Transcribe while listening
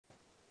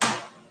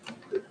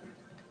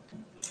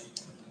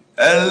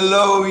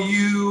Hello,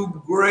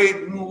 you great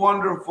and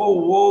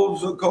wonderful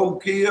wolves of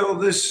Coquille.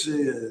 This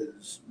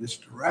is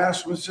Mr.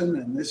 Rasmussen,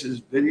 and this is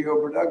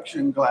video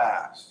production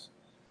class.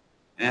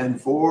 And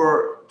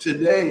for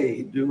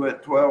today, due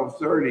at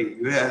 12:30,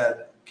 you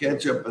had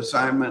catch-up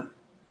assignment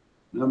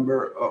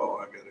number,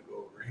 I got to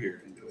go over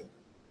here and do it.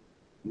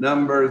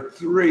 Number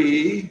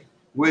 3,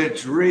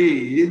 which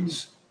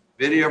reads,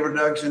 video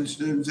production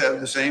students have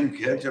the same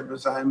catch-up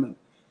assignment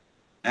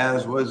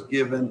as was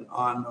given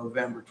on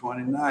November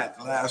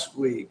 29th, last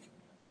week.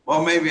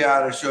 Well, maybe I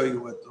ought to show you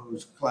what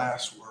those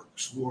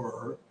classworks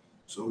were.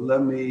 So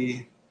let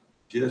me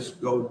just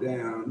go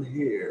down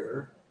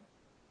here.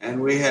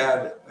 And we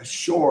had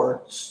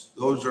shorts.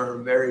 Those are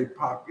very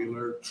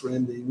popular,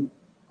 trending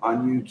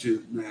on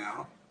YouTube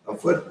now. A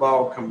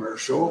football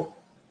commercial.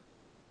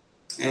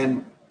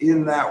 And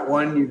in that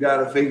one, you got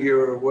to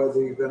figure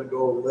whether you're going to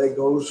go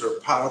Legos or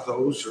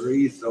pathos or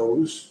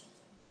ethos.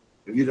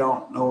 If you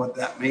don't know what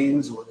that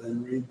means, well,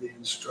 then read the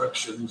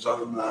instructions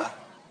on the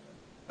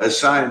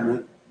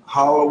assignment.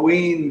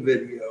 Halloween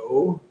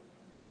video.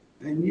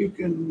 And you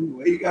can,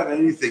 well, you got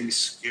anything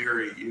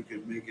scary, you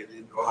can make it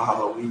into a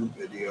Halloween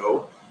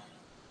video.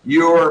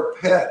 Your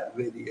pet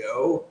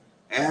video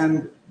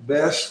and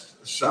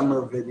best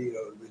summer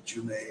video that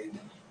you made.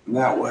 And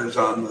that was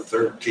on the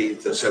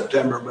 13th of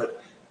September.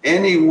 But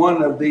any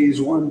one of these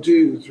 1,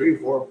 2, 3,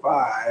 4,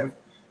 5,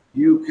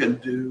 you can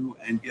do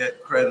and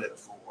get credit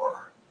for.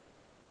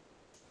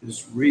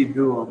 Just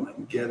redo them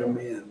and get them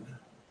in.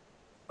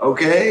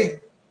 Okay?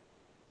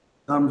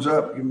 Thumbs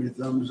up. Give me a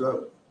thumbs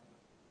up.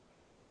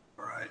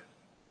 All right.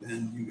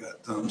 Then you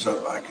got thumbs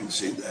up. I can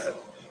see that.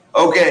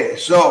 Okay,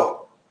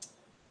 so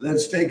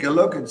let's take a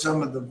look at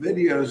some of the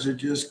videos that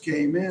just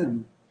came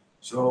in.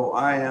 So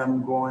I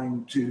am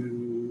going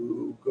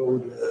to go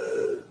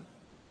to,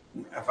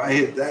 if I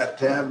hit that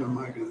tab, am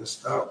I going to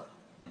stop?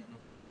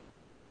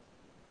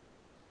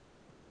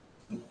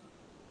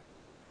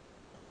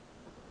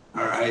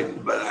 All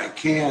right, but I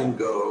can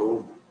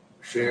go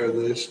share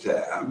this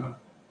tab.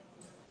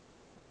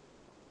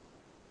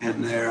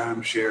 And there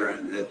I'm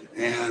sharing it.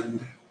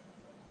 And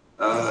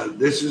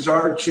this is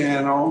our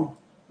channel.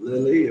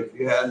 Lily, if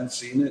you hadn't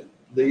seen it,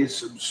 please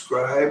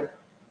subscribe.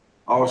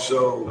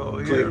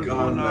 Also, click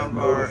on the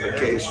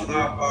notification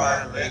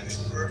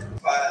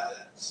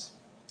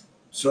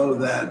so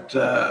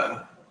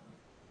that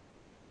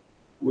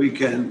we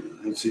can,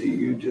 let's see,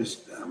 you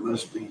just,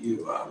 must be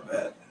you, I'll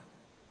bet.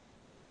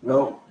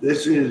 Well,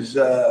 this is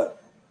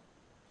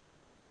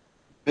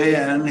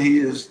Ben. He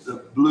is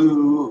the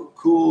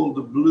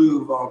cooled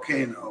blue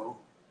volcano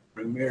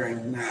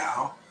premiering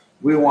now.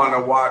 We want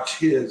to watch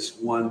his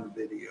one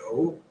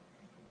video.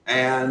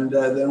 And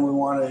then we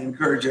want to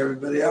encourage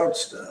everybody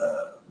else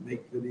to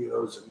make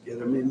videos and get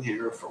them in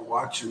here for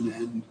watching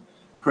and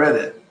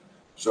credit.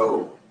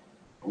 So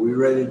are we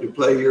ready to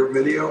play your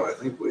video? I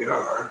think we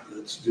are.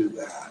 Let's do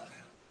that.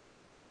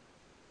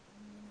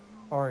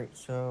 All right,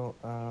 so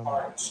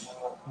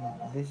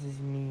this is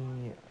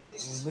me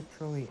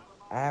literally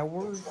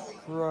hours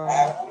from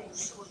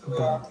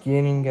the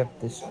beginning of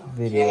this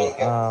video.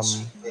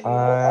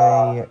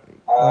 I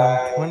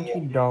earned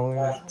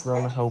 $20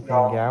 from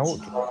helping out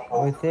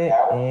with it,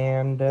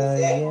 and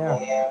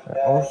yeah, I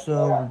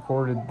also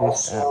recorded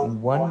this at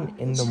 1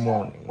 in the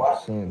morning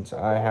since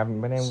I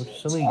haven't been able to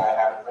sleep.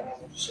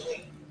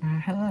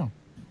 Hello.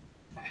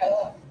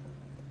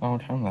 I'll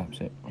time lapse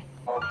it.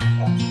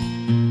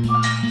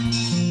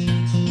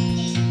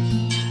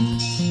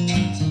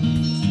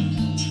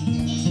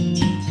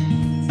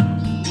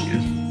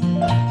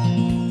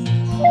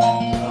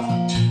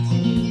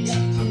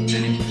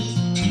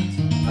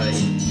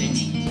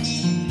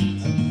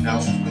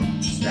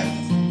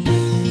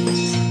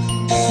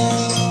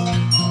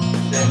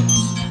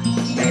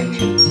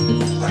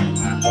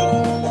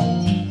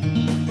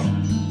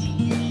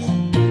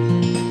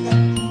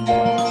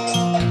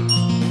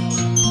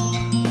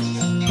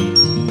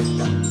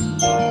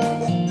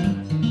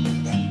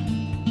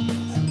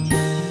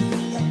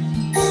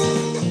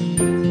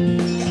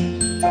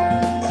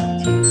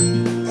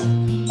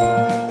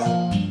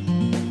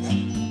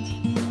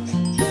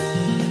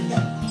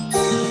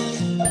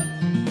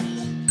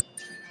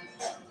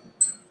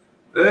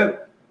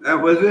 That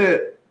was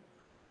it.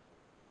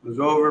 It was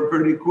over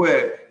pretty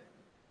quick.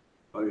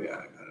 Oh yeah,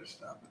 I gotta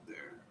stop it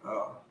there.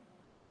 Oh,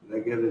 did I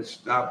get it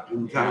stopped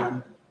in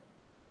time?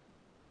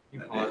 You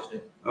paused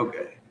it.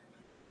 Okay.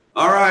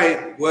 All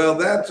right. Well,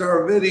 that's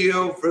our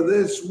video for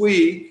this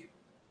week.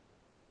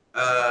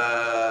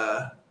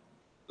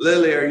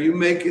 Lily, are you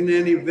making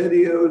any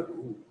videos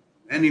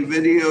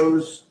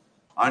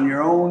on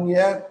your own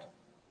yet?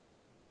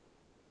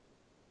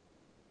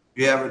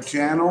 Do you have a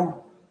channel?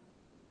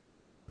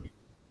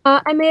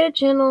 I made a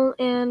channel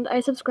and I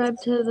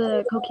subscribed to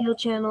the Coquille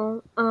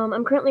channel.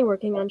 I'm currently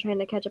working on trying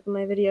to catch up on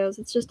my videos.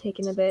 It's just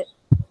taking a bit.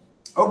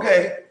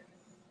 Okay.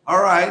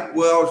 All right.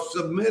 Well,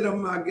 submit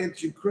them. I'll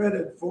get you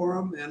credit for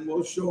them, and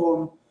we'll show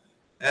them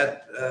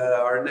at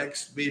our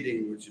next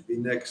meeting, which would be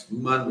next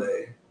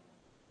Monday.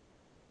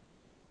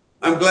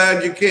 I'm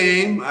glad you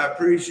came. I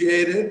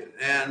appreciate it.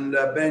 And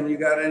Ben, you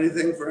got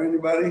anything for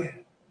anybody?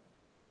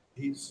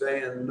 He's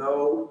saying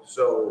no,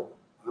 so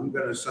I'm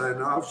going to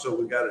sign off. So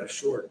we got a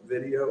short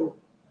video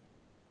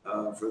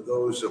for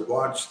those that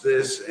watch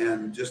this,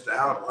 and just to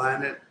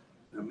outline it.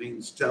 That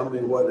means tell me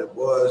what it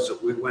was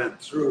that we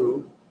went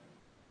through.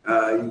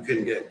 You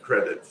can get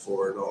credit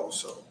for it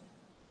also.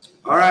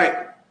 All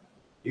right.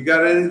 You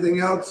got anything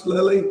else,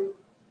 Lily?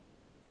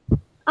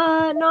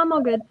 No, I'm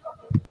all good.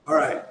 All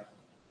right.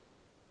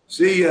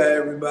 See ya,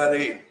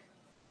 everybody.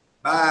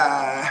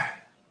 Bye.